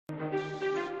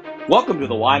Welcome to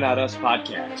the Why Not Us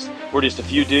podcast. We're just a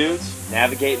few dudes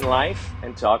navigating life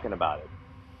and talking about it.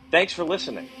 Thanks for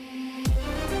listening.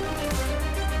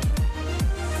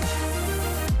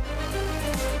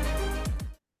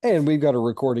 And we've got a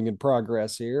recording in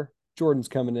progress here. Jordan's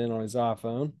coming in on his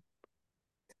iPhone.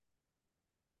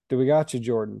 Do we got you,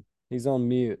 Jordan? He's on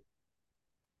mute.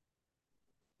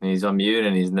 He's on mute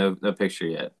and he's no picture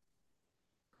yet.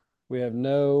 We have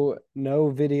no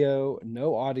video,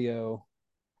 no audio.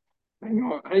 Hang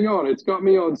on. It's got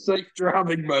me on safe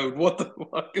driving mode. What the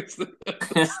fuck is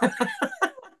this?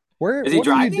 Where? Is he What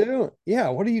are you driving? doing? Yeah,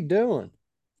 what are you doing?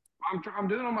 I'm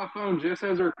doing it on my phone just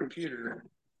as our computer.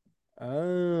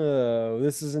 Oh,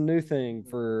 this is a new thing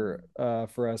for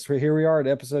us. Here we are at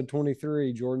episode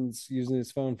 23. Jordan's using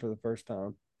his phone for the first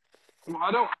time. Well,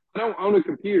 I don't own a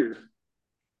computer.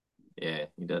 Yeah,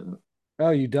 he doesn't.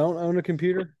 Oh, you don't own a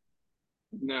computer?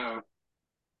 No.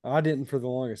 I didn't for the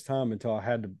longest time until I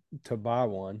had to buy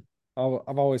one.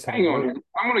 I've always had Hang work, on.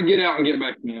 I'm gonna get out and get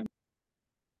back in.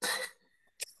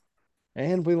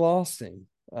 and we lost him.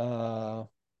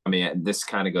 I mean, this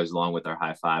kind of goes along with our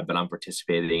high five, but I'm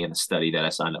participating in a study that I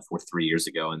signed up for 3 years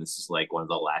ago, and this is like one of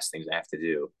the last things I have to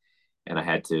do. And I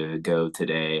had to go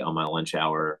today on my lunch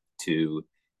hour to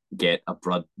get a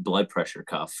blood pressure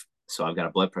cuff. So I've got a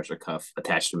blood pressure cuff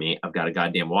attached to me. I've got a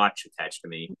goddamn watch attached to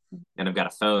me, and I've got a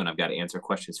phone. I've got to answer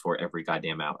questions for every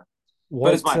goddamn hour.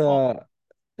 But it's What my fault.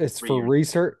 it's 3 years. for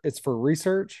research. It's for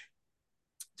research.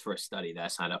 It's for a study that I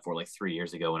signed up for like 3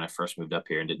 years ago when I first moved up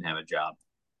here and didn't have a job.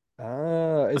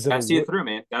 Is it Gotta see it through,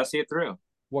 man. Gotta see it through.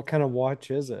 what kind of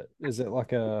watch is it? Is it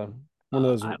like one of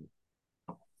those? I,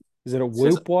 Is it a it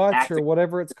says Whoop watch or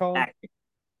whatever it's called?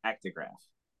 Actigraph.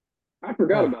 I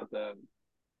forgot Huh. about that.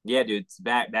 Yeah, dude. It's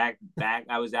back.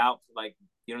 I was out for like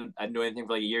I didn't do anything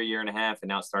for like a year and a half, and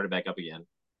now it started back up again.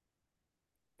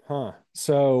 Huh.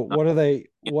 So Not what are they?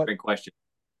 a great question.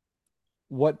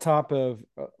 What type of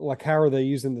like? How are they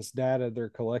using this data they're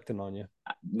collecting on you?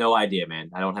 No idea, man.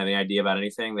 I don't have any idea about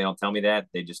anything. They don't tell me that.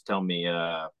 They just tell me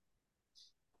to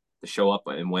show up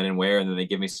and when and where, and then they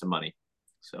give me some money.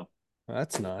 So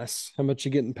That's nice. How much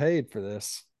you getting paid for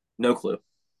this? no clue.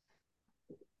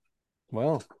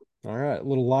 Well, all right.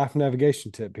 Little life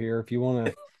navigation tip here. If you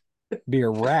want to be a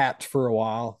rat for a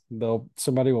while,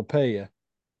 somebody will pay you.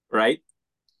 Right?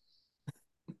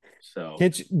 So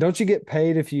Don't you get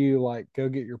paid if you like go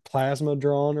get your plasma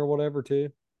drawn or whatever too?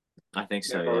 I think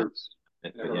so. It Yeah. hurts.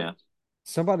 It But yeah. hurts.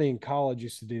 Somebody in college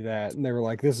used to do that, and they were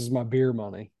like, "This is my beer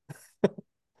money." I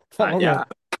don't Yeah. know.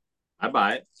 I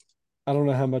buy it. I don't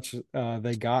know how much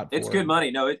they got It's for it. good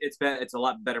money. No, it's a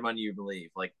lot better money you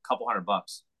believe. Like a couple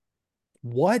 $100.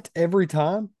 What every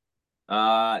time?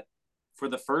 Uh, for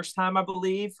the first time, I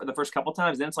believe, for the first couple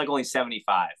times, then it's like only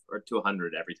 75 or to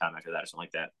 100 every time after that or something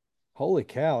like that. Holy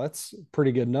cow, that's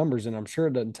pretty good numbers, and I'm sure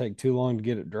it doesn't take too long to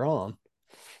get it drawn.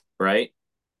 Right?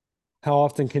 How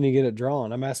often can you get it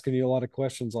drawn? I'm asking you a lot of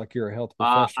questions like you're a health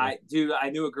professional. I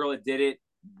knew a girl that did it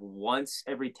once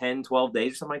every 10, 12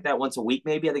 days or something like that, once a week,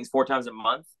 maybe. I think it's 4 times a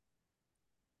month.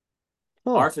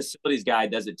 Huh. Our facilities guy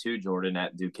does it too, Jordan,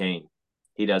 at Duquesne.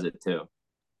 He does it too.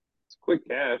 It's quick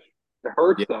cash. It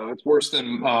hurts Yeah. though. It's worse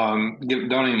than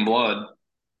donating blood.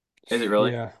 Is it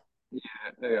really? Yeah. Yeah,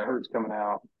 it hurts coming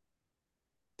out.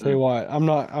 Tell you what, I'm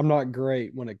not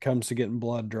great when it comes to getting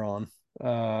blood drawn.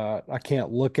 I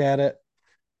can't look at it.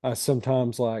 I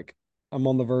sometimes like I'm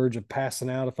on the verge of passing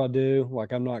out if I do.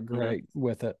 Like I'm not Mm-hmm. great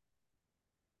with it.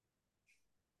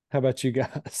 How about you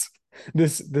guys?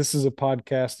 This is a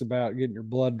podcast about getting your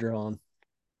blood drawn.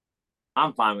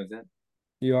 I'm fine with it.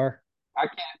 You are? I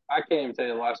can't even tell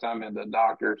you the last time I'm at the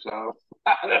doctor, so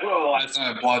I don't know the last time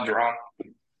I had blood drawn.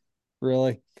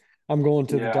 Really? I'm going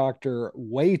to the Yeah. doctor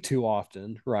way too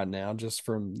often right now, just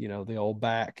from, the old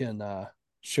back and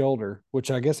shoulder, which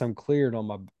I guess I'm cleared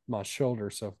on my shoulder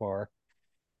so far.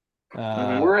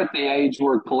 We're at the age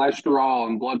where cholesterol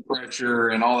and blood pressure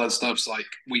and all that stuff's like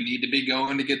we need to be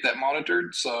going to get that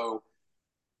monitored. So,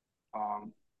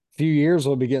 um, Few years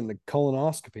we'll be getting the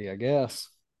colonoscopy, I guess.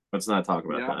 Let's not talk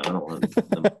about yeah, that. I don't want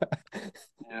to.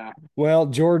 yeah. Well,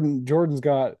 Jordan's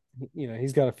got,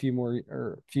 he's got a few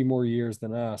more years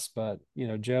than us, but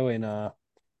Joey and I,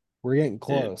 we're getting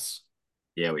close.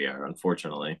 Yeah, we are,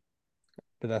 unfortunately.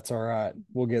 But that's all right.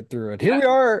 We'll get through it. Yeah. Here we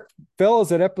are,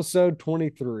 fellas, at episode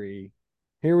 23.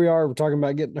 Here we are. We're talking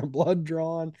about getting our blood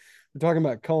drawn. We're talking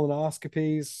about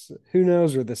colonoscopies. Who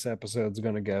knows where this episode's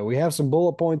going to go? We have some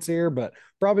bullet points here, but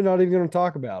probably not even going to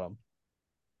talk about them.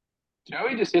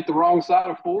 Joey just hit the wrong side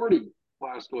of 40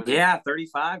 last week. Yeah,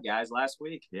 35 guys last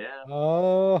week. Yeah.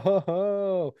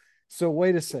 Oh, so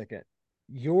wait a second.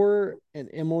 Your and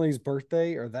Emily's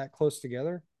birthday are that close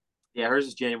together? Yeah, hers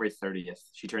is January 30th.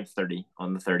 She turns 30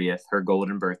 on the 30th, her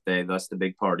golden birthday, thus the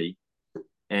big party.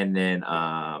 And then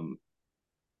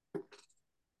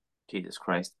Jesus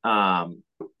Christ. And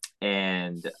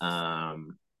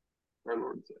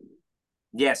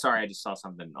yeah, sorry, I just saw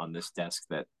something on this desk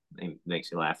that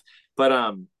makes me laugh.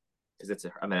 But because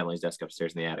I'm at Emily's desk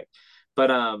upstairs in the attic.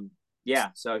 But yeah,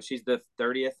 so she's the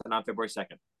 30th and I'm February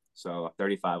 2nd. So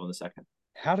 35 on the 2nd.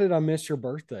 How did I miss your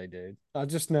birthday, dude? I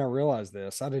just now realized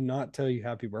this. I did not tell you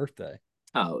happy birthday.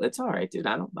 Oh, it's all right, dude.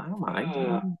 I don't mind.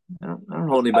 I don't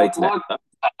hold anybody to that.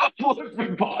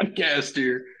 Podcast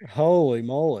here. Holy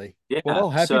moly. Yeah. Well,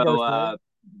 happy birthday.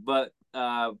 But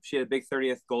she had a big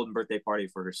 30th golden birthday party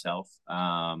for herself.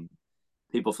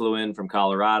 People flew in from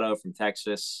Colorado, from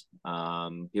Texas.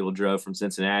 People drove from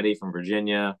Cincinnati, from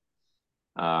Virginia.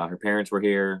 Her parents were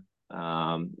here.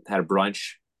 Had a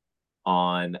brunch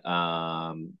on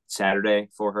Saturday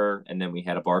for her, and then we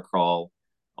had a bar crawl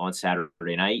on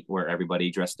Saturday night where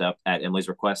everybody dressed up at Emily's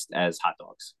request as hot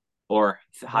dogs or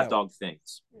hot dog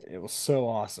things. It was so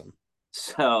awesome.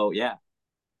 So yeah.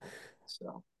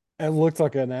 So it looked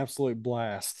like an absolute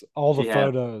blast. All the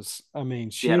photos. I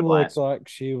mean, she looked like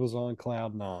she was on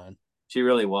cloud 9. She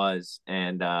really was.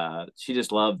 And she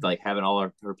just loved like having all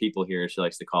her people here, she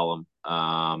likes to call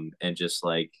them. And just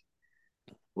like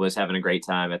was having a great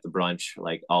time at the brunch.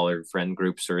 Like all her friend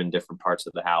groups are in different parts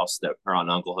of the house that her aunt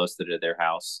and uncle hosted at their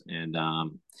house. And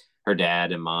her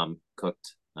dad and mom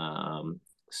cooked.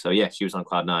 So yeah, she was on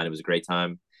cloud 9. It was a great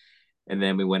time. And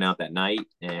then we went out that night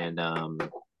and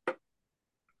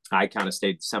I kind of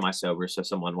stayed semi-sober, so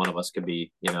one of us could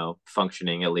be,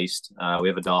 functioning at least. We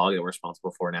have a dog that we're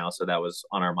responsible for now, so that was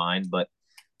on our mind. But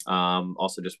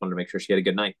also just wanted to make sure she had a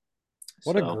good night.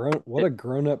 What a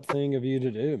grown-up thing of you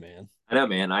to do, man. I know,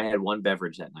 man. I had one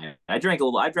beverage that night. I drank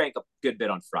a good bit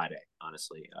on Friday,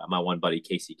 honestly. My one buddy,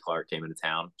 Casey Clark, came into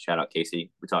town. Shout out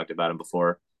Casey. We talked about him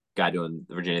before. Guy doing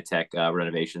the Virginia Tech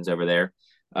renovations over there.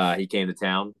 He came to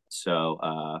town,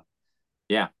 so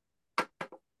yeah.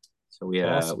 So we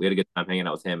had a good time hanging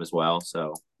out with him as well.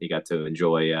 So he got to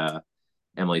enjoy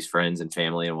Emily's friends and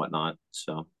family and whatnot.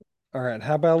 So, all right,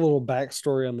 how about a little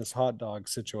backstory on this hot dog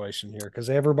situation here? Because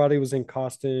everybody was in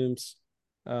costumes.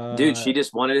 Dude, she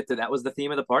just wanted it that was the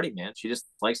theme of the party, man. She just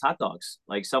likes hot dogs.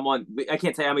 Like I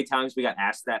can't tell you how many times we got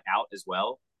asked that out as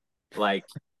well. Like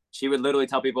she would literally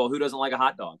tell people, who doesn't like a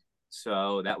hot dog?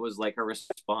 So that was like her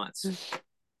response.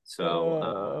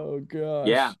 So, gosh.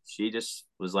 Yeah, she just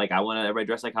was like, I want everybody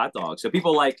dressed like hot dogs. So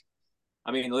people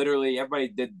literally everybody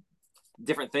did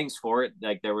different things for it.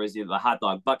 Like there was the hot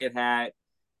dog bucket hat.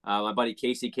 My buddy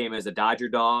Casey came as a Dodger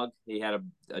dog. He had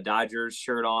a Dodgers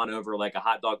shirt on over like a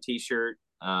hot dog t-shirt.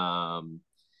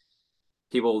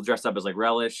 People dressed up as like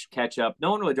relish, ketchup.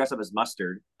 No one really dressed up as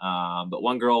mustard. But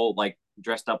one girl like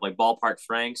dressed up like Ballpark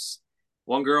Franks.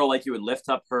 One girl, like, you would lift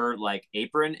up her like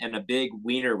apron and a big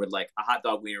wiener would like a hot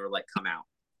dog wiener would like come out.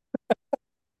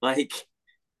 Like,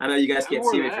 I know you guys can't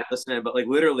see me if you're listening, but like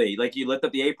literally, like you lift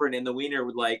up the apron and the wiener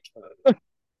would like.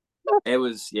 It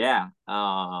was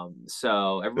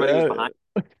So everybody was behind.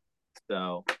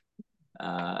 So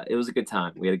it was a good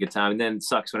time. We had a good time, and then it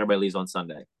sucks when everybody leaves on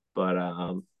Sunday. But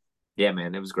yeah,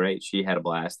 man, it was great. She had a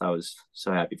blast. I was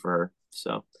so happy for her.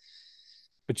 So.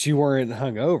 But you weren't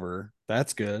hungover.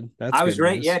 That's good. I was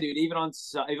great. Yeah, dude. Even on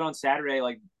Saturday,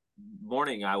 like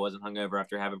morning, I wasn't hungover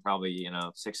after having probably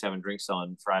 6-7 drinks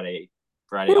on Friday,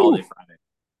 all day Friday.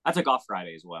 I took off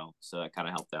Friday as well, so that kind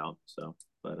of helped out. So,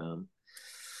 but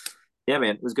yeah,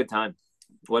 man, it was a good time.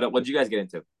 What'd you guys get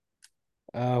into?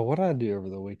 What did I do over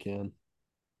the weekend?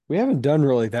 We haven't done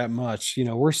really that much.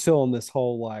 We're still in this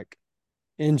whole like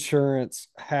insurance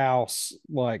house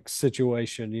like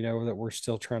situation, that we're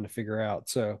still trying to figure out.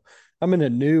 So I'm in a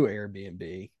new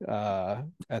Airbnb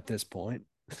at this point.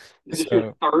 Is it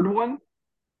your third one?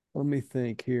 Let me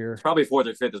think here. It's probably fourth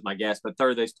or fifth is my guess, but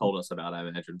third they've told us about, I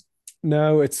imagine.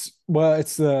 No, it's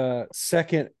the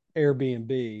second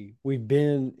Airbnb. We've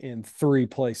been in 3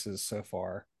 places so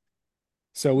far.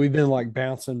 So we've been like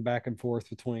bouncing back and forth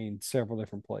between several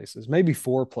different places, maybe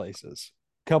 4 places.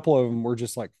 A couple of them were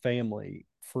just like family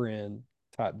friend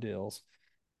type deals.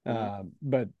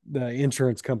 But the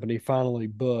insurance company finally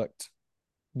booked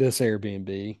this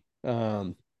Airbnb.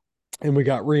 And we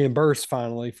got reimbursed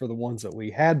finally for the ones that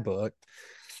we had booked.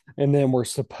 And then we're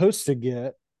supposed to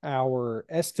get our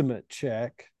estimate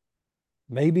check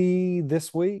maybe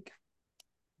this week.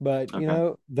 But,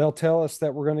 okay. They'll tell us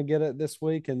that we're going to get it this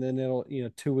week. And then it'll,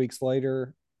 2 weeks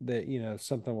later that,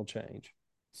 something will change.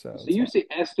 So you say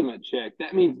estimate check.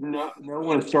 That means no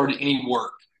one has started any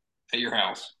work at your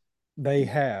house. They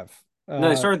have. No,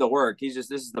 they started the work. This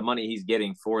is the money he's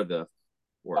getting for the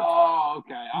work. Oh,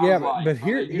 okay. Yeah, like, but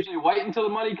here they usually wait until the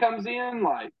money comes in.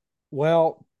 Like,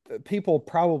 well, people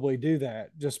probably do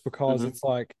that just because Mhm. it's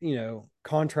like,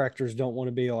 contractors don't want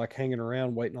to be like hanging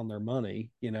around waiting on their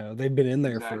money. They've been in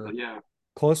there for exactly, yeah.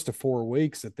 close to 4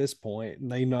 weeks at this point,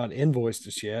 and they not invoiced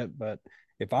us yet. But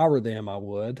if I were them, I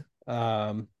would.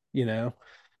 And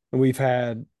we've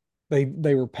had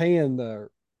they were paying the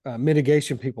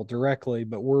mitigation people directly,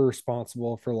 but we're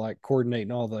responsible for like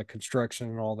coordinating all the construction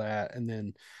and all that, and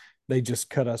then they just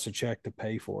cut us a check to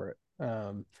pay for it.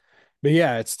 But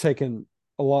yeah, it's taken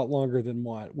a lot longer than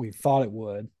what we thought it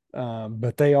would.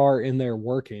 But they are in there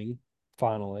working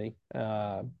finally,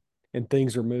 and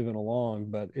things are moving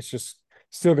along. But it's just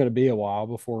still going to be a while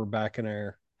before we're back in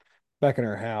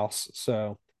our house.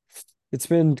 So it's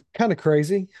been kind of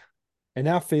crazy. And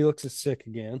now Felix is sick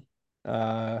again.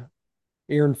 Uh,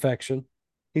 Ear infection.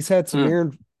 He's had some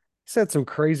Mm. he's had some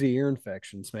crazy ear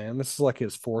infections, man. This is like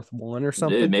his fourth one or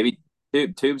something. Dude, maybe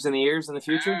tubes in the ears in the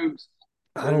future.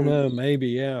 I don't know. Maybe,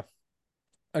 yeah.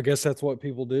 I guess that's what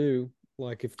people do.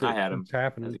 Like if I it had him keeps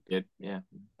happening. as a kid. Yeah.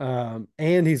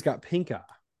 And he's got pink eye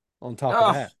on top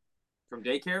of that From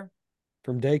daycare.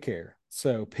 from daycare.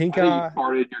 So pink I think eye. you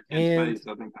farted your kid's and- face.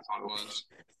 I think that's what it was.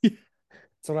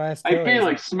 That's what I asked. Hey, Kelly.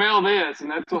 Felix, smell this,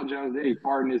 and that's what Jones did. He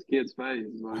farted in his kid's face.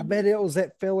 I bet it was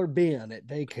that feller Ben at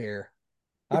daycare.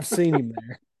 I've seen him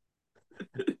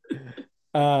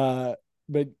there.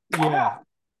 But yeah.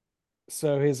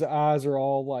 So his eyes are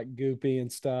all like goopy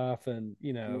and stuff, and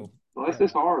Well, that's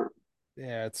just hard.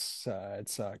 Yeah, it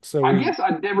sucks. So I guess I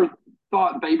never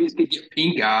thought babies could get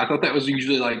pink eye. I thought that was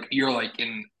usually like you're like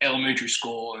in elementary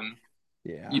school and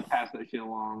you pass that shit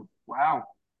along. Wow.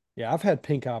 Yeah, I've had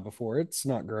pink eye before. It's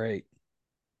not great.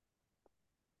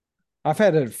 I've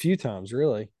had it a few times,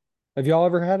 really. Have y'all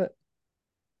ever had it?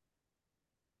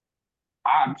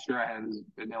 I'm sure I had this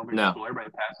in elementary school. Everybody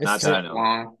passed Not that I know.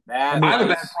 I have a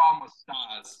bad problem with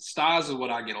styes. Styes is what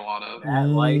I get a lot of. That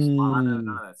lice, mono,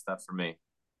 none of that stuff for me.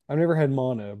 I've never had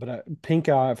mono, but pink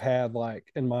eye I've had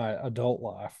like in my adult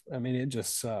life. I mean, it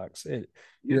just sucks.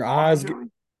 Your eyes.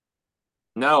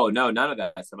 No, none of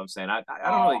that. That's what I'm saying. I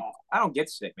don't get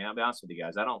sick, man. I'll be honest with you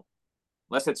guys. I don't,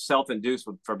 unless it's self-induced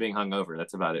for being hungover.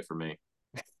 That's about it for me.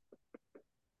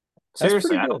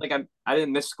 Seriously, I don't think I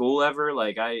didn't miss school ever.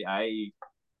 Like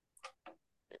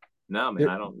no, man,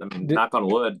 I don't. I mean, knock on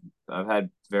wood. I've had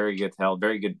very good health,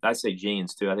 very good. I say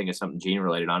genes too. I think it's something gene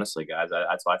related. Honestly, guys,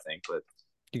 that's what I think. But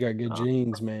you got good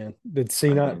genes, man. Did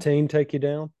C19 take you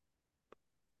down?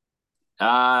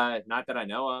 Not that I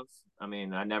know of. I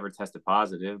mean, I never tested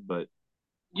positive, but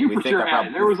you for sure had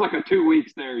it. There was like a 2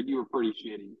 weeks there. You were pretty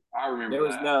shitty. I remember. It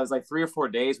was like 3 or 4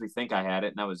 days. We think I had it,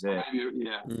 and that was it.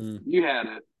 You had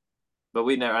it. But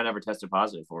I never tested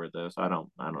positive for it though, so I don't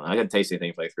know. I didn't taste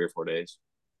anything for like 3 or 4 days.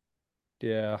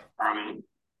 Yeah. I mean,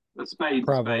 the spade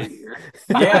probably. Here.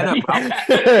 Yeah, no,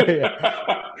 probably.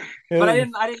 Yeah. But I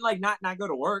didn't like not go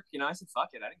to work. I said fuck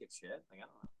it. I didn't give a shit. Like, I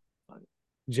don't know.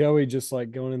 Joey just like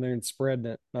going in there and spreading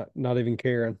it, not even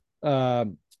caring. I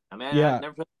never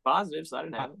tested positive, so I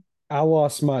didn't have it. I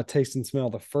lost my taste and smell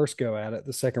the first go at it.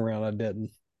 The second round, I didn't.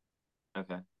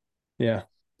 Okay. Yeah.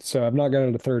 So I've not got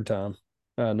it a third time.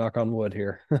 Knock on wood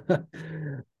here.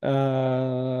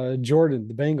 Jordan,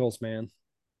 the Bengals, man.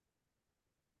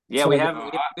 Yeah,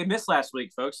 we missed last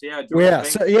week, folks. Yeah.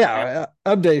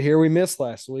 Update here. We missed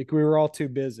last week. We were all too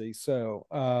busy, so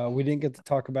we didn't get to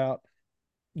talk about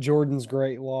Jordan's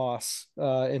great loss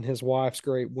and his wife's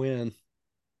great win.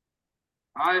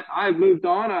 I've moved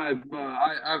on.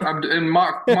 I'm in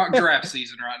mock draft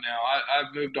season right now.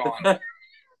 I've moved on.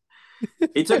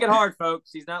 He took it hard, folks.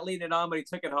 He's not leading it on, but he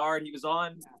took it hard. He was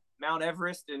on Mount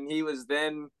Everest, and he was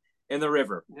then in the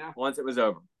river once it was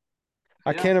over.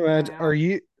 I can't imagine. Are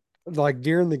you like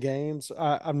during the games?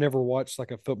 I've never watched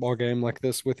like a football game like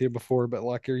this with you before, but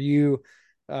like, are you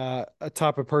a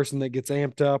type of person that gets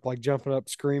amped up, like jumping up,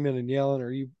 screaming and yelling? Or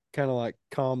are you kind of like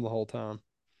calm the whole time?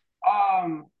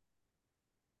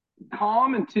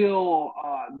 Calm until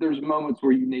there's moments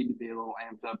where you need to be a little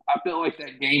amped up. I feel like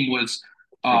that game was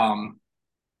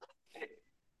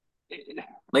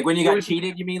like when you got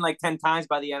cheated, you mean like 10 times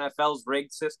by the NFL's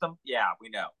rigged system? Yeah, we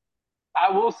know.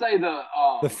 I will say the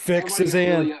fix is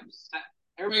in. Really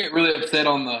everybody got really upset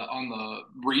on the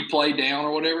replay down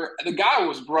or whatever. The guy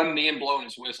was running in, blowing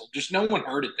his whistle. Just no one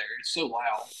heard it there. It's so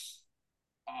loud.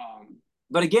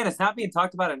 But again, it's not being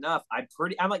talked about enough. I'm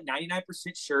like 99%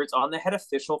 sure it's on the head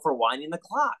official for winding the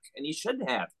clock, and he shouldn't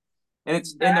have. And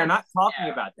they're not talking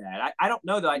about that. I don't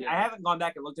know though. I haven't gone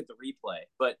back and looked at the replay,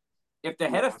 but if the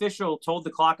head official told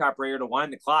the clock operator to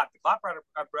wind the clock operator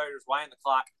is winding the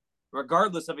clock,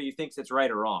 regardless of if he thinks it's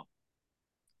right or wrong.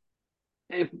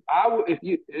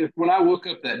 if when I woke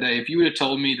up that day, if you would have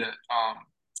told me that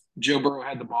Joe Burrow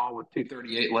had the ball with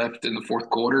 2:38 left in the fourth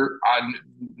quarter,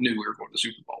 knew we were going to the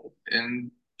Super Bowl,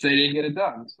 and they didn't get it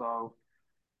done. So,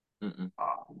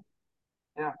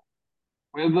 yeah,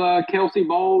 with Kelsey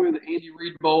Bowl, with Andy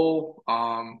Reid Bowl,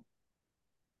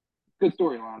 good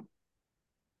storyline.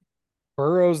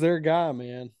 Burrow's their guy,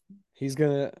 man. He's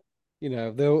gonna,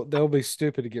 they'll be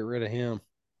stupid to get rid of him.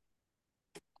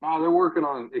 They're working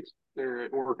on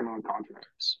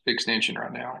contracts extension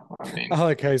right now. I mean, I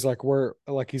like how he's like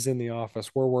he's in the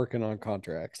office. We're working on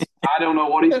contracts. I don't know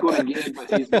what he's going to get, but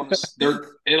he's going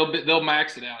to. They'll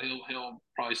max it out. He'll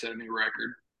probably set a new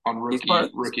record on rookie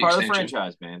part extension. Of the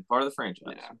franchise, man. Part of the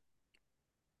franchise. Yeah.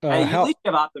 Hey, at least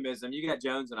you have optimism. You got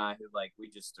Jones and I, who we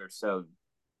just are so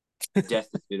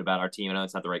destitute about our team. I know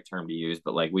it's not the right term to use,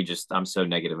 but I'm so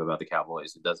negative about the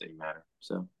Cowboys. It doesn't even matter.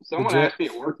 So someone asked me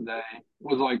at work today,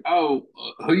 was like, "Oh,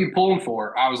 who you pulling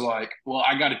for?" I was like, "Well,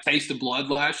 I got a taste of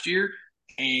blood last year,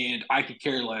 and I could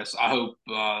care less. I hope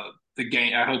the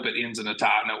game. I hope it ends in a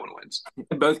tie. No one wins."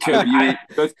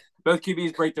 both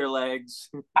QBs break their legs.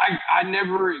 I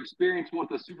never experienced what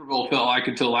the Super Bowl felt like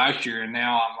until last year, and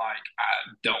now I'm like,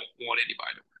 I don't want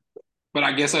anybody to win. But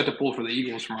I guess I have to pull for the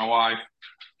Eagles for my wife.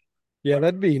 Yeah,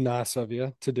 that'd be nice of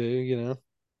you to do,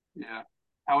 Yeah.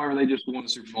 However, they just won the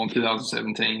Super Bowl in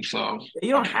 2017, so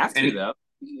you don't have to though.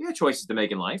 You have choices to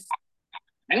make in life.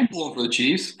 I ain't pulling for the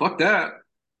Chiefs. Fuck that.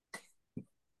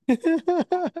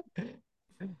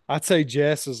 I'd say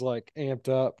Jess is amped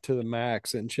up to the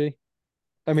max, isn't she?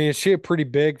 I mean, is she a pretty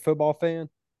big football fan?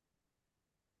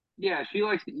 Yeah, she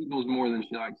likes the Eagles more than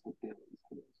she likes the Phillies.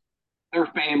 Their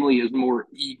family is more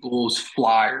Eagles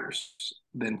Flyers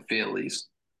than Phillies.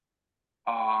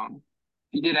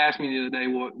 He did ask me the other day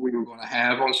what we were going to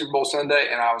have on Super Bowl Sunday,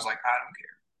 and I was like,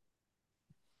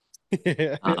 I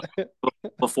don't care.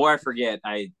 Before I forget,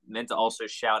 I meant to also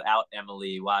shout out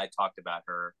Emily while I talked about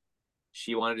her.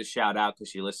 She wanted to shout out because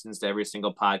she listens to every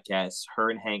single podcast. Her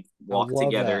and Hank walk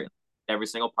together every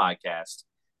single podcast.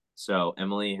 So,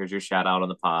 Emily, here's your shout out on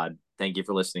the pod. Thank you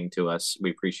for listening to us.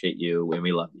 We appreciate you, and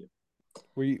we love you.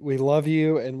 We love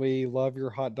you, and we love your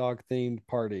hot dog themed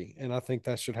party, and I think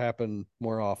that should happen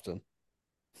more often.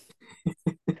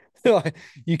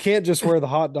 You can't just wear the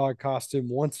hot dog costume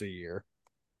once a year,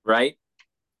 right?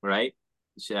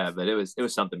 Yeah, but it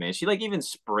was something, man. She even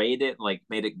sprayed it and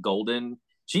made it golden.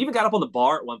 She even got up on the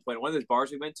bar at one point. One of those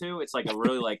bars we went to, it's a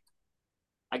really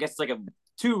I guess it's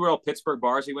two real Pittsburgh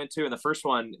bars we went to, and the first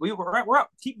one we're out.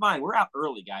 Keep in mind, we're out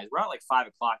early, guys. We're out 5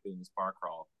 o'clock doing this bar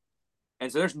crawl.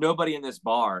 And so there's nobody in this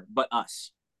bar but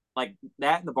us.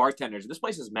 That and the bartenders. This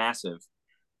place is massive.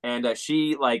 And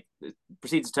she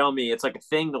proceeds to tell me it's a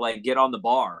thing to get on the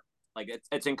bar.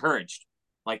 It's encouraged.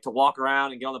 To walk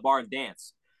around and get on the bar and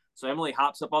dance. So Emily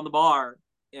hops up on the bar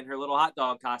in her little hot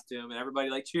dog costume and everybody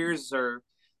cheers her.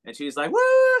 And she's like, woo!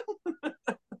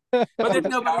 But there's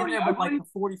nobody in there but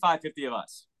 45, 50 of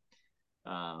us.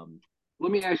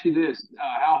 Let me ask you this.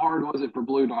 How hard was it for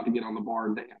Blue not to get on the bar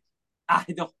and dance? I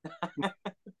don't.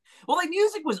 Well,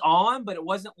 music was on, but it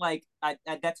wasn't at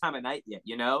that time of night yet,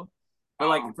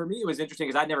 But for me, it was interesting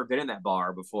because I'd never been in that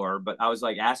bar before. But I was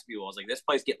asking people, I was this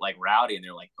place get rowdy, and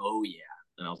they're like, oh yeah,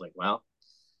 and I was like, well,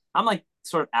 I'm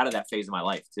sort of out of that phase of my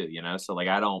life too, So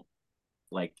I don't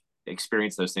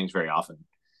experience those things very often.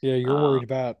 Yeah, you're worried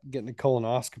about getting a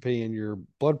colonoscopy and your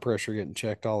blood pressure getting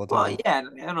checked all the time. Well, yeah,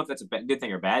 I don't know if that's a good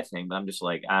thing or bad thing, but I'm just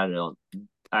I don't.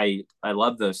 I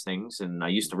love those things, and I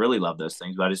used to really love those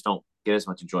things, but I just don't get as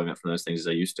much enjoyment from those things as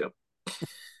I used to.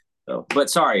 So, but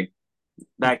sorry,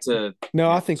 back to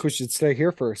no. I think we should stay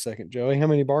here for a second, Joey. How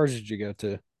many bars did you go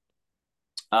to?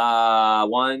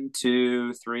 1,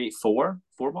 2, 3, 4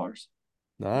 bars.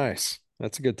 Nice,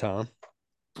 that's a good time.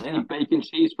 Yeah. Any bacon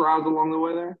cheese fries along the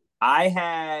way there? I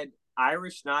had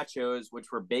Irish nachos,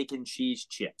 which were bacon cheese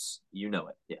chips. You know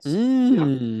it, yes.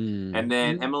 And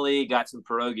then Emily got some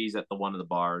pierogies at one of the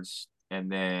bars.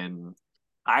 And then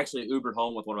I actually Ubered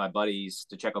home with one of my buddies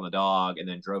to check on the dog, and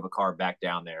then drove a car back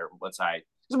down there because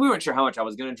we weren't sure how much I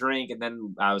was going to drink. And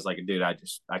then I was like, dude, I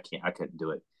couldn't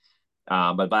do it.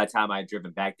 But by the time I had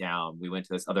driven back down, we went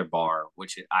to this other bar,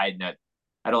 which I'd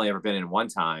only ever been in one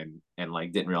time, and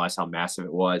didn't realize how massive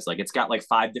it was. It's got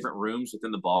 5 different rooms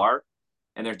within the bar.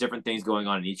 And there's different things going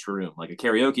on in each room, like a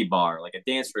karaoke bar, like a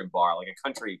dance room bar, like a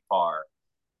country bar.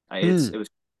 It was.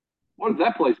 What is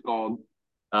that place called?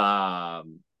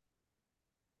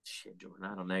 Shit, Jordan,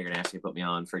 I don't know. You're gonna ask me to put me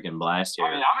on freaking blast here.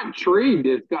 I mean, I'm intrigued.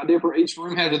 It's got different. Each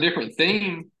room has a different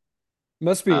theme.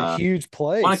 Must be a huge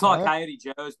place. I want to call it Coyote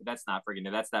Joe's, but that's not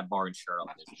freaking. That's that bar in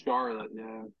Charlotte. Charlotte,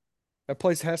 yeah. That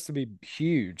place has to be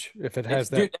huge if it has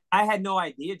that. Dude, I had no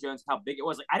idea, Jones, how big it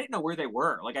was. Like, I didn't know where they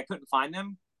were. Like, I couldn't find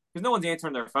them because no one's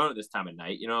answering their phone at this time of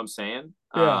night. You know what I'm saying?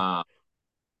 Yeah.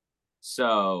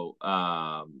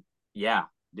 Yeah,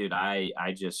 dude, I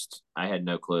had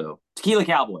no clue. Tequila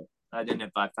Cowboy. I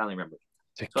finally remembered.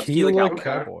 Tequila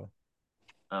Cowboy.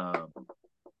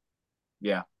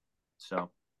 Yeah.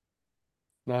 So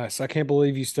nice. I can't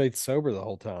believe you stayed sober the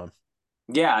whole time.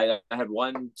 yeah, I had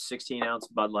one 16-ounce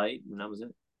Bud Light, and that was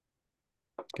it.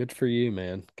 Good for you,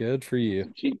 man. Good for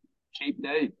you. Cheap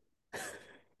date.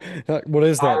 What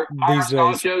is that these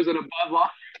days? Shows and a Bud Light.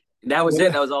 That was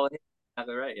it. That was all it had.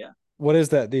 Right, yeah. What is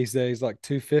that these days? Like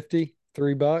 $2.50,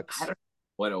 $3? I don't know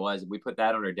what it was. We put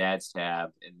that on her dad's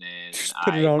tab, and then Just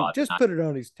put it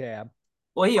on his tab.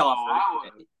 Well, he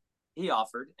offered. He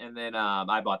offered, and then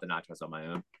I bought the nachos on my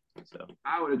own. So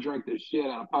I would have drank the shit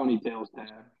out of Ponytail's tab.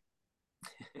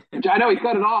 Which I know he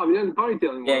cut it off. He doesn't ponytail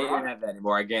anymore. Yeah, he didn't have that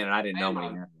anymore. Again, and I didn't know when he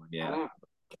had one. Yeah.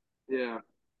 Yeah.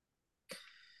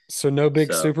 So no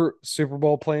big Super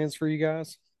Bowl plans for you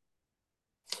guys?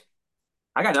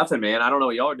 I got nothing, man. I don't know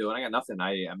what y'all are doing. I got nothing.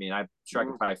 I mean, I'm sure I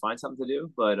can probably find something to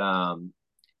do, but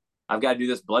I've got to do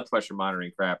this blood pressure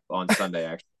monitoring crap on Sunday.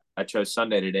 Actually, I chose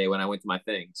Sunday today when I went to my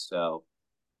thing, so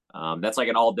that's like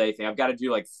an all day thing. I've got to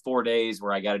do like 4 days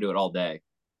where I got to do it all day.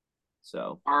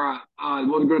 So all right,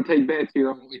 we're going to take bets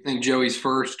here on what we think Joey's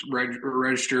first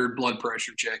registered blood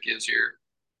pressure check is here.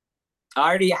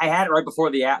 I had it right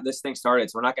before this thing started,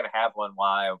 so we're not going to have one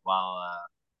while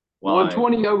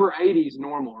 120 over 80 is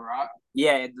normal, right?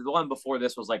 Yeah, the one before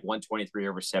this was like 123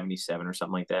 over 77 or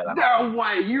something like that. No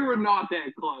way, you were not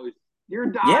that close. Your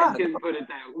diet can put it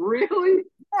that. Really?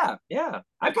 Yeah.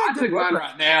 I've got good blood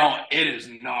right now. It is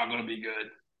not going to be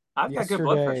good. I've got good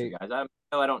blood pressure, guys. I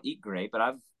know I don't eat great, but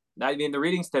I mean, the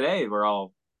readings today were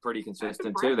all pretty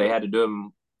consistent too. They had to do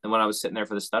them when I was sitting there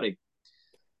for the study.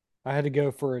 I had to go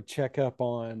for a checkup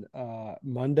on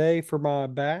Monday for my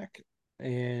back,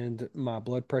 and my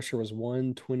blood pressure was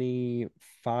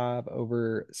 125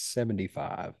 over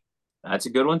 75. That's a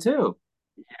good one too.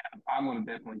 Yeah, I'm going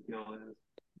to definitely kill this.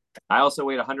 I also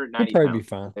weighed 190 probably pounds. Be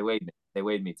fine. They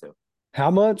weighed me too.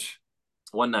 How much?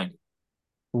 190.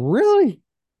 Really?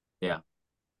 Yeah.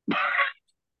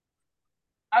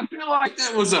 I feel like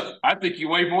that was I think you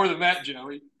weigh more than that,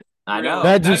 Joey. I know.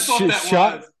 That just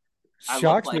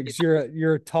shocks me because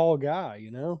you're a tall guy,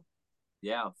 you know?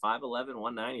 Yeah, 5'11",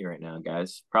 190 right now,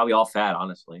 guys. Probably all fat,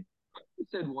 honestly. You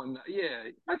said one. Yeah,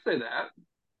 I'd say that.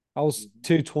 I was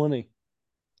 220.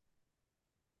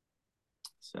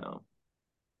 So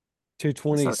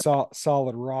 220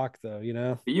 solid rock, though, you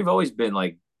know? But you've always been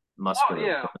like muscular. Oh,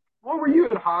 yeah. What were you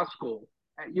in high school?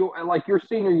 Like your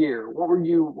senior year, what were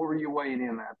you weighing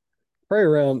in at?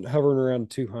 Probably hovering around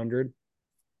 200.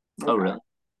 Oh, really?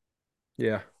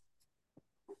 Yeah.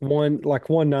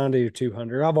 190 to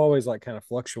 200. I've always like kind of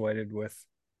fluctuated with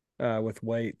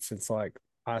weight since like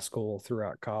high school,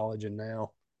 throughout college, and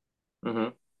now.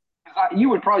 Mm-hmm. You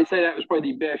would probably say that was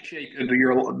probably the best shape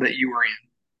that you were in.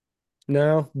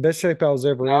 No, best shape I was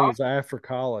ever in was after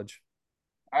college.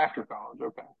 After college,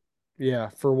 okay. Yeah,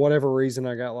 for whatever reason,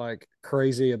 I got like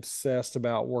crazy obsessed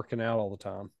about working out all the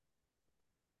time.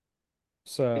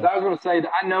 So I was going to say that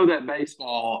I know that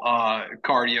baseball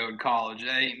cardio in college,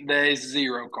 there's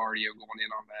zero cardio going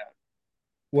in on that.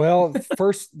 Well,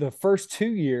 the first 2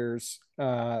 years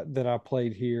that I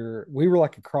played here, we were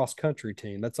like a cross country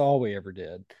team. That's all we ever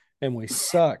did, and we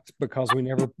sucked because we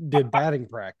never did batting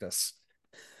practice.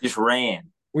 Just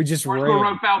ran. We just ran. We're going to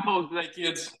run foul poles today,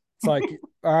 kids. It's like,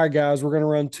 all right, guys, we're going to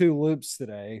run 2 loops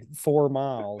today, 4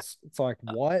 miles. It's like,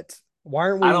 what? Why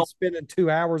aren't we spending 2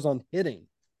 hours on hitting?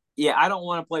 Yeah, I don't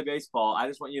want to play baseball. I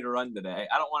just want you to run today.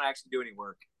 I don't want to actually do any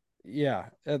work. Yeah,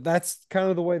 that's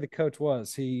kind of the way the coach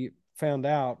was. He found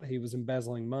out he was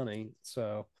embezzling money,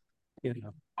 so, you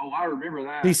know. Oh, I remember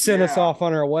that. He sent us off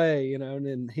on our way, you know, and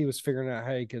then he was figuring out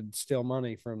how he could steal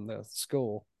money from the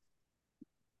school.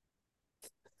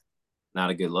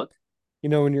 Not a good look. You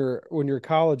know, when your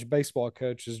college baseball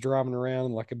coach is driving around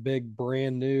in like a big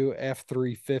brand new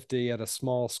F-350 at a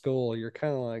small school, you're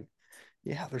kind of like,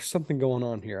 yeah, there's something going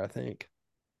on here, I think.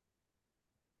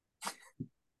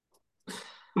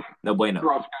 No bueno.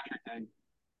 Cross country thing.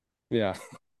 Yeah.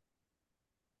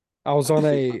 I was on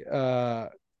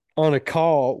a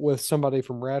call with somebody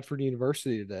from Radford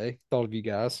University today. Thought of you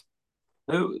guys.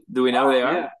 Who do we know who they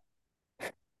are?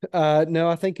 Yeah. No,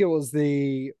 I think it was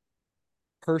the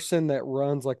person that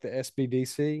runs like the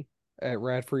SBDC at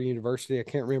Radford University. I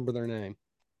can't remember their name.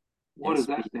 What does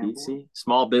that stand for?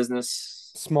 Small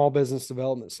Business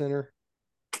Development Center.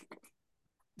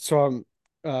 So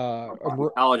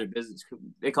College of Business.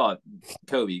 They call it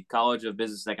Kobe, College of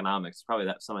Business Economics. Probably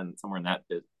that somewhere in that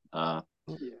Yeah, well,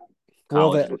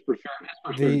 college. it's for sure. It's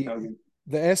for sure the Kobe.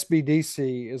 the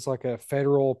SBDC is like a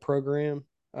federal program.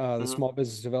 The Mhm. Small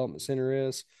Business Development Center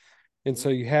is, and so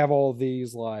you have all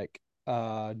these like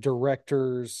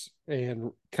directors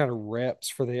and kind of reps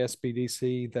for the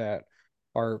SBDC that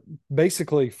are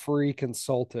basically free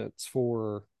consultants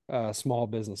for small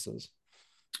businesses.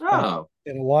 Oh,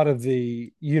 And a lot of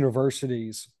the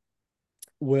universities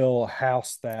will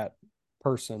house that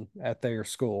person at their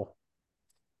school.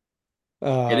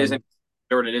 it isn't Um,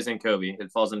 Jordan. It isn't Kobe.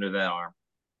 It falls under that arm.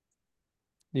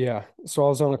 yeah. So I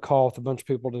was on a call with a bunch of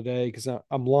people today because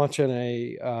I'm launching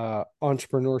a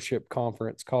entrepreneurship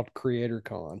conference called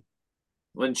CreatorCon.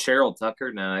 When Cheryl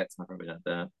Tucker? No, it's not probably not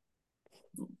that.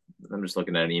 I'm just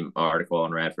looking at an article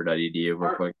on Radford.edu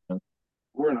real quick.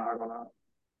 We're not gonna.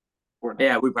 We're not.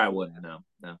 Yeah, we probably wouldn't. No.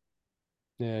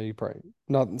 Yeah, you probably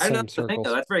not in the I know same the thing though.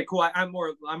 circles. That's very cool. I'm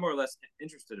more or less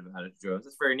interested about it, Joe.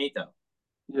 That's very neat though.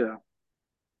 Yeah.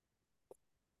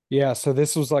 Yeah, so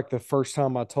this was like the first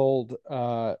time I told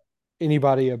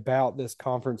anybody about this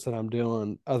conference that I'm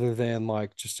doing, other than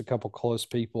like just a couple close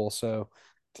people. So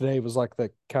today was like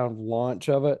the kind of launch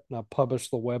of it, and I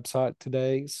published the website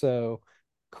today. So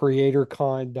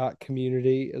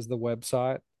creatorkind.community is the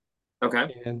website,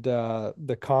 Okay. and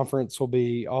the conference will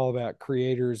be all about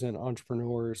creators and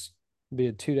entrepreneurs. It'll be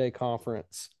a 2-day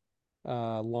conference,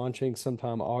 launching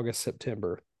sometime August,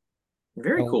 September.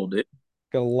 Very cool, dude.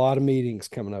 Got a lot of meetings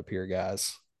coming up here,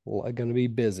 guys. Going to be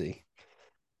busy,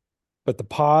 but the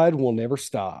pod will never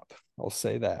stop. I'll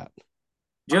say that.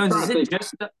 Jones,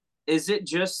 is it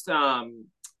just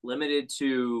limited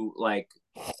to like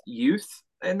youth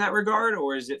in that regard,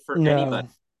 or is it for anybody? No,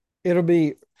 it'll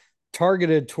be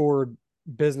targeted toward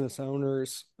business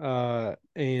owners. And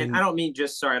I don't mean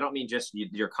just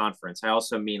your conference. I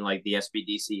also mean like the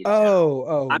SBDC in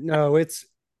general. No,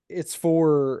 it's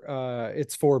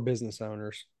for business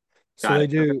owners. So Got they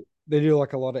it. Okay. do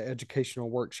like a lot of educational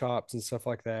workshops and stuff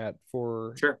like that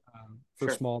for Sure.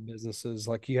 small businesses.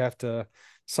 Like you have to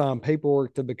sign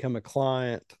paperwork to become a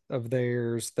client of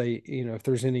theirs. They, if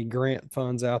there's any grant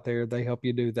funds out there, they help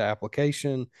you do the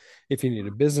application. If you need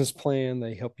a business plan,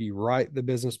 they help you write the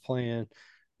business plan.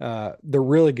 They're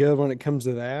really good when it comes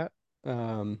to that.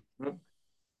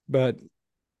 But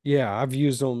yeah, I've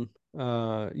used them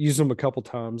a couple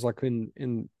times, like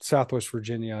in Southwest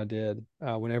Virginia. I did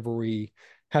whenever we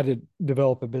had to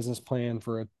develop a business plan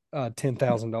for a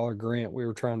 $10,000 grant we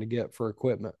were trying to get for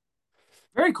equipment.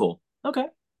 Very cool. Okay.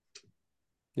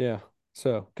 Yeah.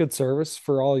 So good service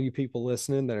for all you people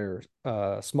listening that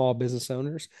are small business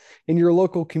owners in your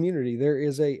local community. There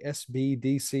is a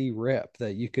SBDC rep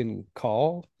that you can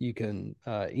call, you can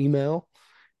email,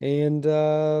 and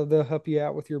they'll help you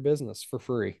out with your business for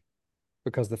free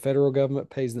because the federal government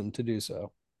pays them to do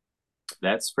so.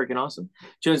 That's freaking awesome.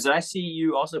 Jones, did I see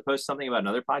you also post something about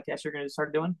another podcast you're going to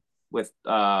start doing with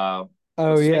oh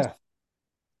yeah.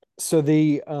 So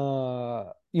the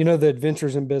the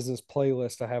Adventures in Business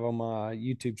playlist I have on my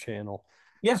YouTube channel.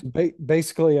 Yeah. So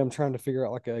basically I'm trying to figure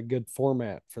out like a good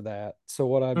format for that. So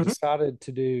what I've decided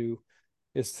to do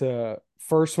is to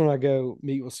first, when I go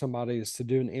meet with somebody, is to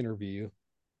do an interview,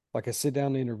 like a sit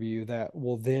down interview that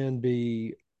will then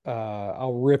be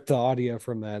I'll rip the audio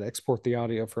from that, export the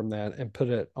audio from that, and put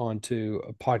it onto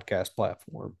a podcast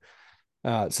platform.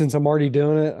 Since I'm already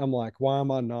doing it, I'm like, why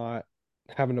am I not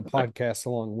having a podcast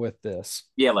along with this?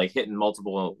 Yeah, like hitting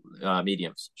multiple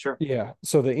mediums. Sure. Yeah.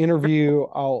 So the interview,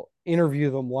 I'll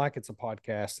interview them like it's a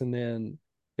podcast. And then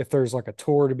if there's like a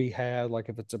tour to be had, like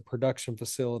if it's a production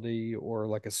facility or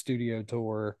like a studio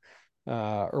tour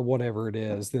or whatever it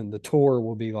is, then the tour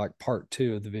will be like part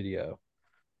 2 of the video.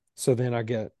 So then I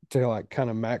get to like kind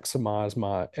of maximize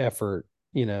my effort,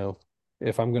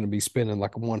 if I'm going to be spending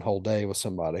like one whole day with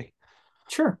somebody.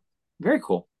 Sure. Very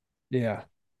cool. Yeah.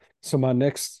 So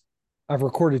I've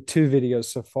recorded 2 videos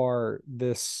so far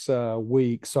this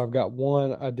week. So I've got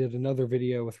one. I did another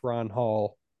video with Ryan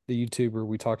Hall, the YouTuber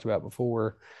we talked about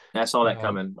before. I saw that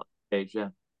coming on page. Yeah.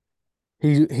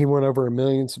 He went over 1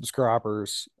 million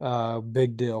subscribers.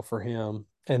 Big deal for him.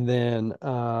 And then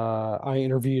I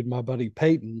interviewed my buddy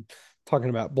Peyton talking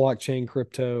about blockchain,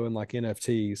 crypto, and like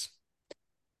NFTs.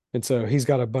 And so he's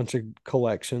got a bunch of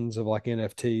collections of like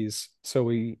NFTs. So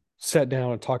we sat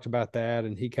down and talked about that,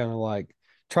 and he kind of like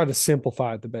tried to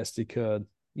simplify it the best he could.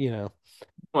 Well,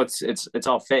 it's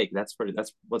all fake. That's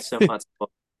what's simple.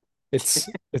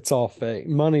 It's all fake.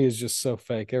 Money is just so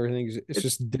fake. It's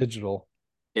just digital.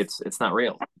 It's not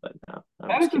real. But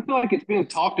How does it feel like it's being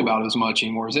talked about as much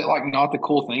anymore? Is it like not the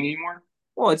cool thing anymore?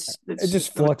 Well, It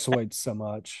just fluctuates so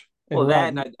much. And well, that, right,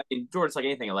 and I mean, George, it's like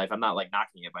anything in life. I'm not like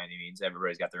knocking it by any means.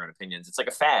 Everybody's got their own opinions. It's like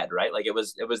a fad, right? Like it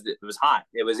was hot.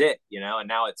 It was it, and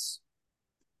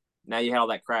now you had all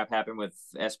that crap happen with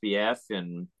SBF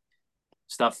and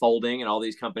stuff folding and all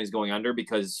these companies going under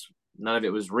because none of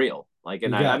it was real. Like,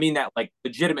 and I mean that like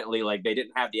legitimately, like they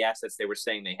didn't have the assets they were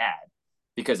saying they had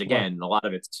because again, a lot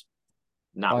of it's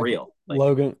not like real. Like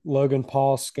Logan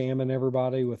Paul scamming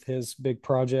everybody with his big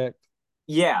project.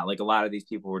 yeah, like a lot of these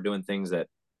people were doing things that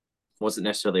wasn't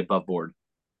necessarily above board.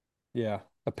 Yeah, So it was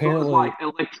apparently like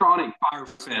electronic Fire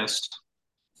Fest.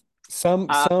 some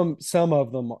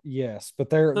of them, yes,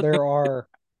 but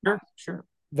Sure.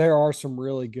 there are some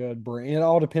really good brand. It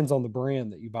all depends on the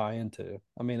brand that you buy into.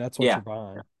 I mean, that's what Yeah. you're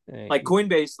buying. Like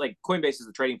Coinbase is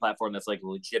a trading platform that's like a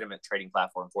legitimate trading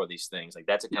platform for these things. Like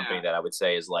that's a company that I would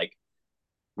say is like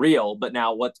real, but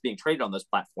now what's being traded on those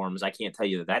platforms, I can't tell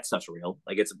you that stuff's real.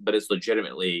 Like it's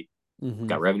legitimately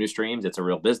got revenue streams. It's a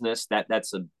real business.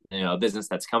 That's a business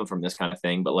that's come from this kind of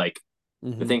thing. But like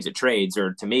the things it trades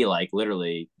are to me like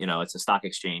literally, it's a stock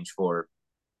exchange for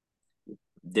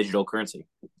digital currency.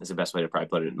 Is the best way to probably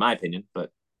put it, in my opinion. But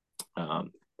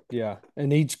yeah,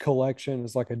 and each collection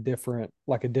is like a different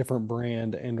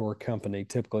brand and or company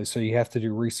typically. So you have to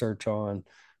do research on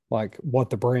like what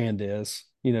the brand is,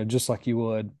 just like you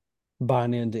would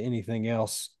buying into anything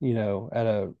else, at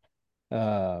a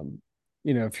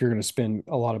if you're going to spend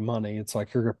a lot of money, it's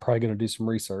like you're probably going to do some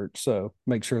research. So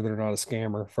make sure they're not a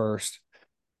scammer first.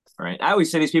 Right. I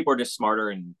always say these people are just smarter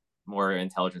and more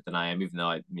intelligent than I am, even though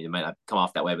it might not come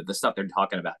off that way. But the stuff they're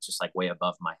talking about is just like way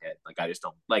above my head. Like I just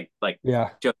don't like Yeah.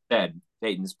 Joe said,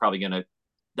 Peyton's probably gonna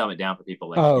dumb it down for people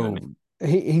like you and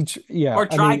me. Yeah. Or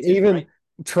try to, even right?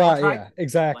 try, yeah,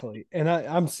 exactly. And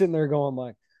I'm sitting there going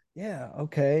like, yeah,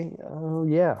 okay, oh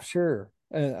yeah, sure.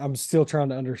 And I'm still trying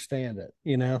to understand it,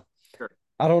 Sure.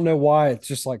 I don't know why it's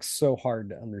just like so hard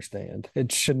to understand.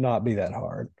 It should not be that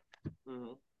hard.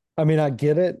 Mm-hmm. I mean, I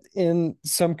get it in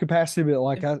some capacity, but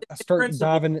like I start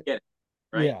diving, get it,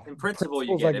 right? yeah, In principle,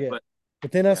 you principles I get it, get.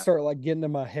 But then I start like getting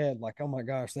in my head, like, oh my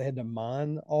gosh, they had to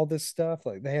mine all this stuff.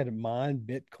 Like they had to mine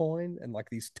Bitcoin and like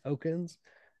these tokens.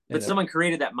 but someone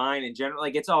created that mine in general.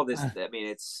 Like it's all this. I mean,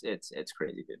 it's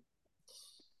crazy, dude.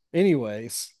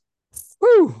 Anyways,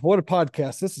 whew, what a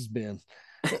podcast this has been.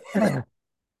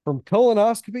 From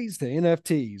colonoscopies to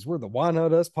NFTs, we're the Why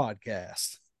Not Us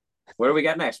podcast. What do we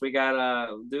got next? We got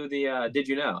do the did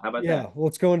you know? How about that? Yeah, well,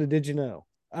 let's go into did you know?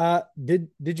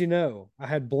 Did you know I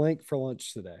had blank for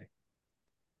lunch today?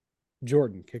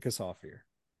 Jordan, kick us off here.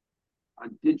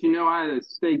 Did you know I had a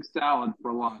steak salad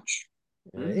for lunch?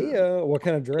 Hey, what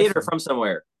kind of dressing? Either from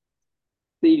somewhere.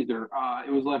 Caesar.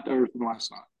 It was leftovers from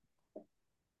last night.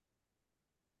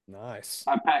 Nice.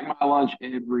 I pack my lunch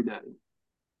every day.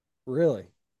 Really?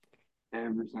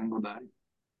 Every single day.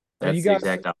 That's the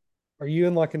exact opposite. Are you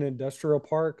in like an industrial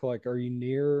park? Like, are you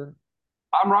near?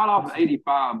 I'm right off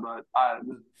 85, but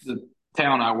the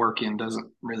town I work in doesn't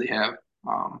really have a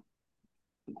ton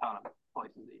of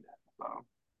places to eat at. So,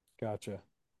 Gotcha.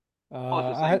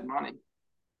 Money.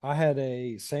 I had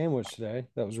a sandwich today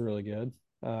that was really good.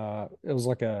 It was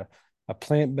like a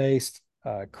plant-based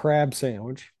crab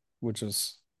sandwich, which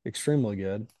is extremely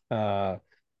good.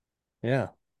 Yeah.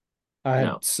 I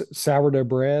had sourdough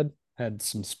bread, had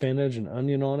some spinach and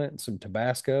onion on it, and some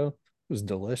Tabasco. It was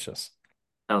delicious.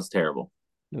 Sounds terrible.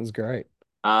 It was great.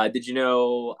 Did you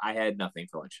know I had nothing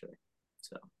for lunch today?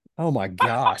 So. Oh my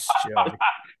gosh, Joey.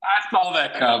 I saw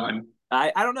that coming.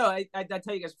 I don't know. I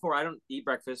tell you guys before, I don't eat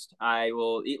breakfast. I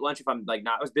will eat lunch if I'm like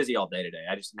not. I was busy all day today.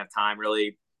 I just didn't have time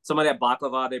really. Somebody had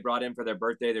baklava they brought in for their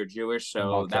birthday. They're Jewish,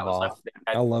 so baklava. That was like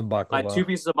I love baklava. I had 2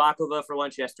 pieces of baklava for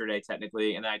lunch yesterday,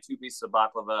 technically, and then I had 2 pieces of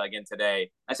baklava again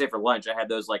today. I say for lunch. I had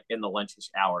those like in the lunchish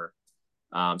hour.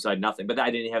 So I had nothing, but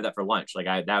I didn't have that for lunch. Like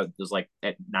that was like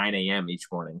at 9 a.m. each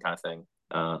morning kind of thing.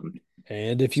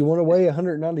 And if you want to weigh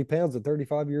 190 pounds at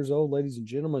 35 years old, ladies and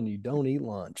gentlemen, you don't eat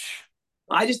lunch.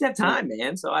 I just have time,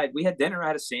 man. So we had dinner. I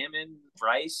had a salmon,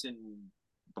 rice, and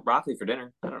broccoli for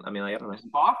dinner. I don't know. Is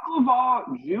baklava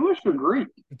Jewish or Greek?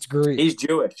 It's Greek. He's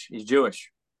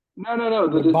Jewish. No.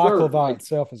 The baklava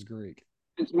itself is Greek.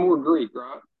 It's more Greek,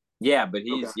 right? Yeah, but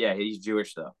he's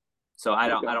Jewish though. So I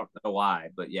don't know why,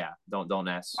 but yeah, don't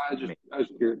ask. I was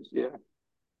curious. Yeah.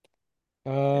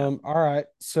 All right.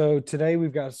 So today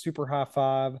we've got a super high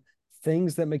five.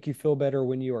 Things that make you feel better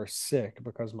when you are sick,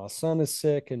 because my son is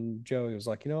sick and Joey was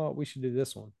like, you know what, we should do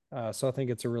this one. So I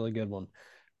think it's a really good one.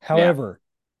 However,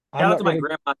 shout out to my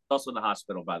grandma, also in the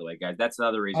hospital, by the way, guys. That's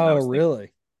another reason. Oh,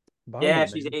 really? Yeah,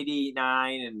 she's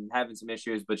 89 and having some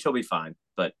issues, but she'll be fine.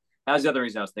 But that was the other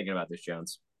reason I was thinking about this,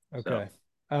 Jones. Okay.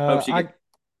 So,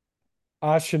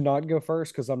 I should not go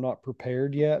first because I'm not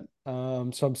prepared yet.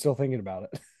 So I'm still thinking about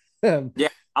it. Yeah,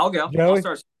 I'll go. I'll Joey?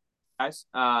 start, guys.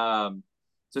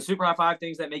 So super high five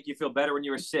things that make you feel better when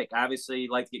you were sick. Obviously,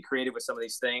 like to get creative with some of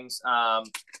these things.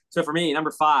 So for me,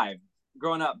 number 5,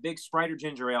 growing up, big Sprite or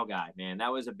ginger ale guy. Man,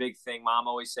 that was a big thing. Mom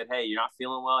always said, "Hey, you're not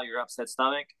feeling well, you're upset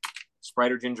stomach,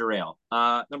 Sprite or ginger ale."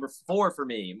 Number 4 for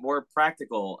me, more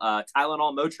practical.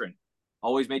 Tylenol, Motrin,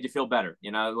 always made you feel better.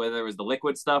 You know, whether it was the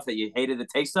liquid stuff that you hated the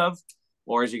taste of,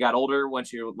 or as you got older,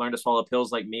 once you learned to swallow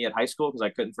pills like me at high school because I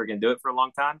couldn't freaking do it for a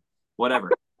long time.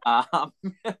 Whatever.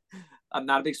 I'm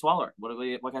not a big swallower. What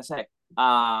can I say?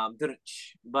 But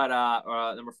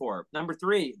number 4, number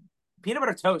 3, peanut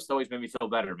butter toast always made me feel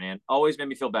better, man. Always made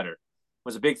me feel better.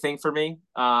 Was a big thing for me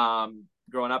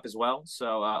growing up as well.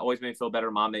 So always made me feel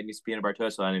better. Mom made me some peanut butter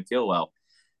toast so I didn't feel well.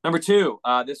 Number 2,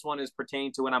 this one is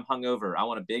pertaining to when I'm hungover. I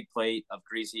want a big plate of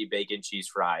greasy bacon cheese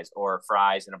fries or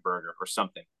fries and a burger or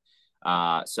something.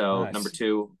 So Nice. number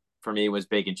 2 for me was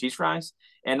bacon cheese fries.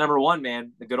 And number 1,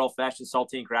 man, the good old fashioned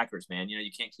saltine crackers, man. You know, you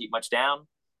can't keep much down.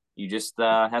 You just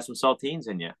have some saltines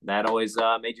in you. That always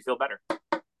made you feel better.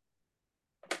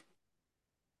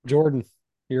 Jordan,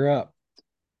 you're up.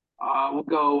 We'll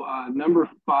go number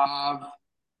 5,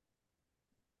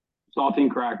 saltine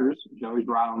crackers. Joey's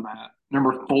right on that.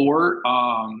 Number 4,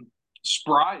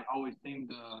 Sprite always seemed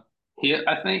to hit,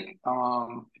 I think.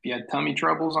 If you had tummy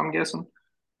troubles, I'm guessing,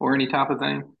 or any type of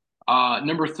thing.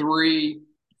 Number 3,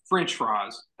 French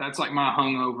fries. That's like my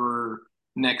hungover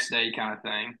next day kind of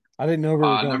thing. I didn't know we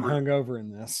were going Number hungover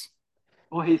in this.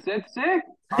 Well, he said sick.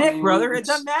 Sick, brother. It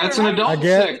doesn't matter. That's an Hey, adult I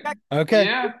get sick. okay.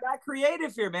 Yeah. We got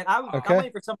creative here, man. I'm Okay.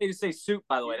 waiting for somebody to say soup,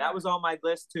 by the way. That was on my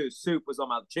list, too. Soup was on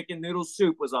my chicken noodle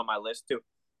soup was on my list, too.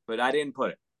 But I didn't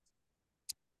put it.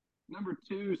 Number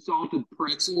 2, salted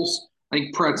pretzels. I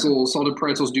think salted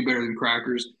pretzels do better than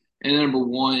crackers. And then number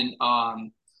 1,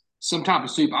 some type of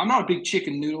soup. I'm not a big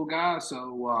chicken noodle guy,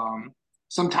 so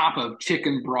some type of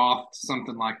chicken broth,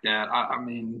 something like that. I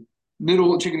mean,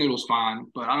 chicken noodle's fine,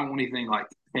 but I don't want anything like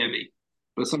heavy.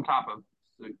 But some type of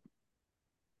soup.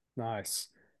 Nice.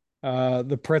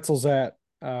 The pretzels that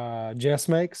Jess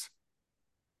makes.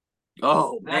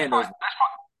 Oh, man. That's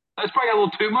probably got a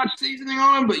little too much seasoning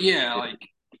on them, but yeah, like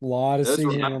A lot of Those were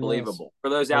seasoning on unbelievable. For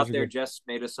those Those out are there, good. Jess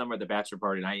made us some at the bachelor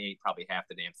party, and I ate probably half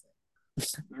the damn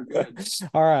thing. they're good.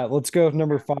 All right, let's go with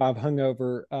number 5,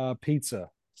 hungover pizza.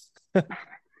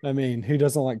 I mean, who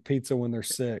doesn't like pizza when they're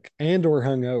sick and or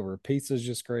hungover? Pizza's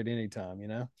just great anytime, you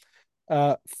know.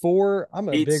 4,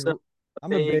 Pizza,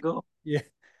 I'm a big bagel. yeah,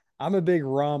 I'm a big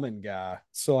ramen guy.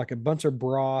 So like a bunch of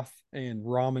broth and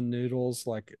ramen noodles,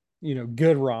 like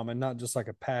good ramen, not just like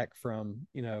a pack from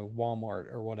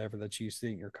Walmart or whatever that you used to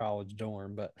eat in your college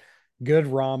dorm, but good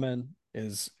ramen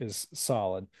is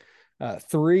solid.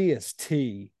 3 is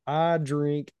tea. I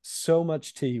drink so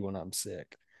much tea when I'm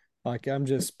sick. Like I'm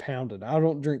just pounded. I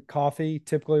don't drink coffee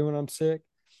typically when I'm sick.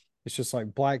 It's just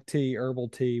like black tea, herbal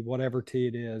tea, whatever tea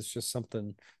it is, just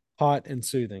something hot and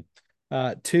soothing.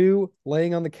 2,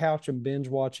 laying on the couch and binge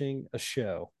watching a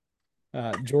show.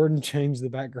 Jordan changed the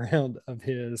background of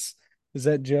his. Is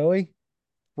that Joey?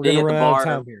 We're Being gonna at the run out of bar.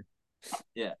 time here.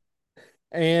 Yeah.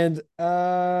 And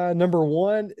number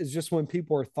 1 is just when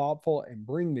people are thoughtful and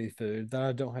bring me food that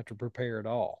I don't have to prepare at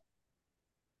all.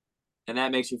 And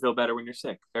that makes you feel better when you're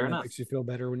sick. Fair And that enough. makes you feel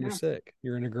better when you're Yeah. sick.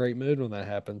 You're in a great mood when that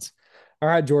happens. All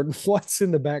right, Jordan, what's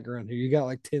in the background here? You got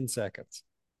like 10 seconds.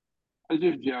 It's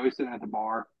just Joey sitting at the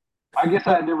bar. I guess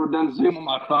I had never done Zoom on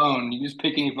my phone. You just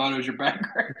pick any photos your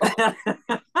background.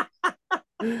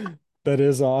 That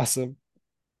is awesome.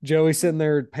 Joey sitting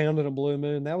there pounding a blue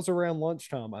moon. That was around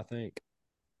lunchtime, I think.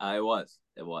 It was.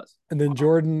 It was. And then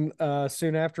Jordan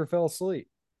soon after fell asleep.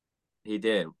 He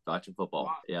did watching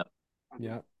football. Yeah.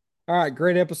 Yeah. All right.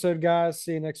 Great episode, guys.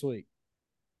 See you next week.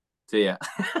 See ya.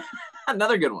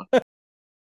 Another good one.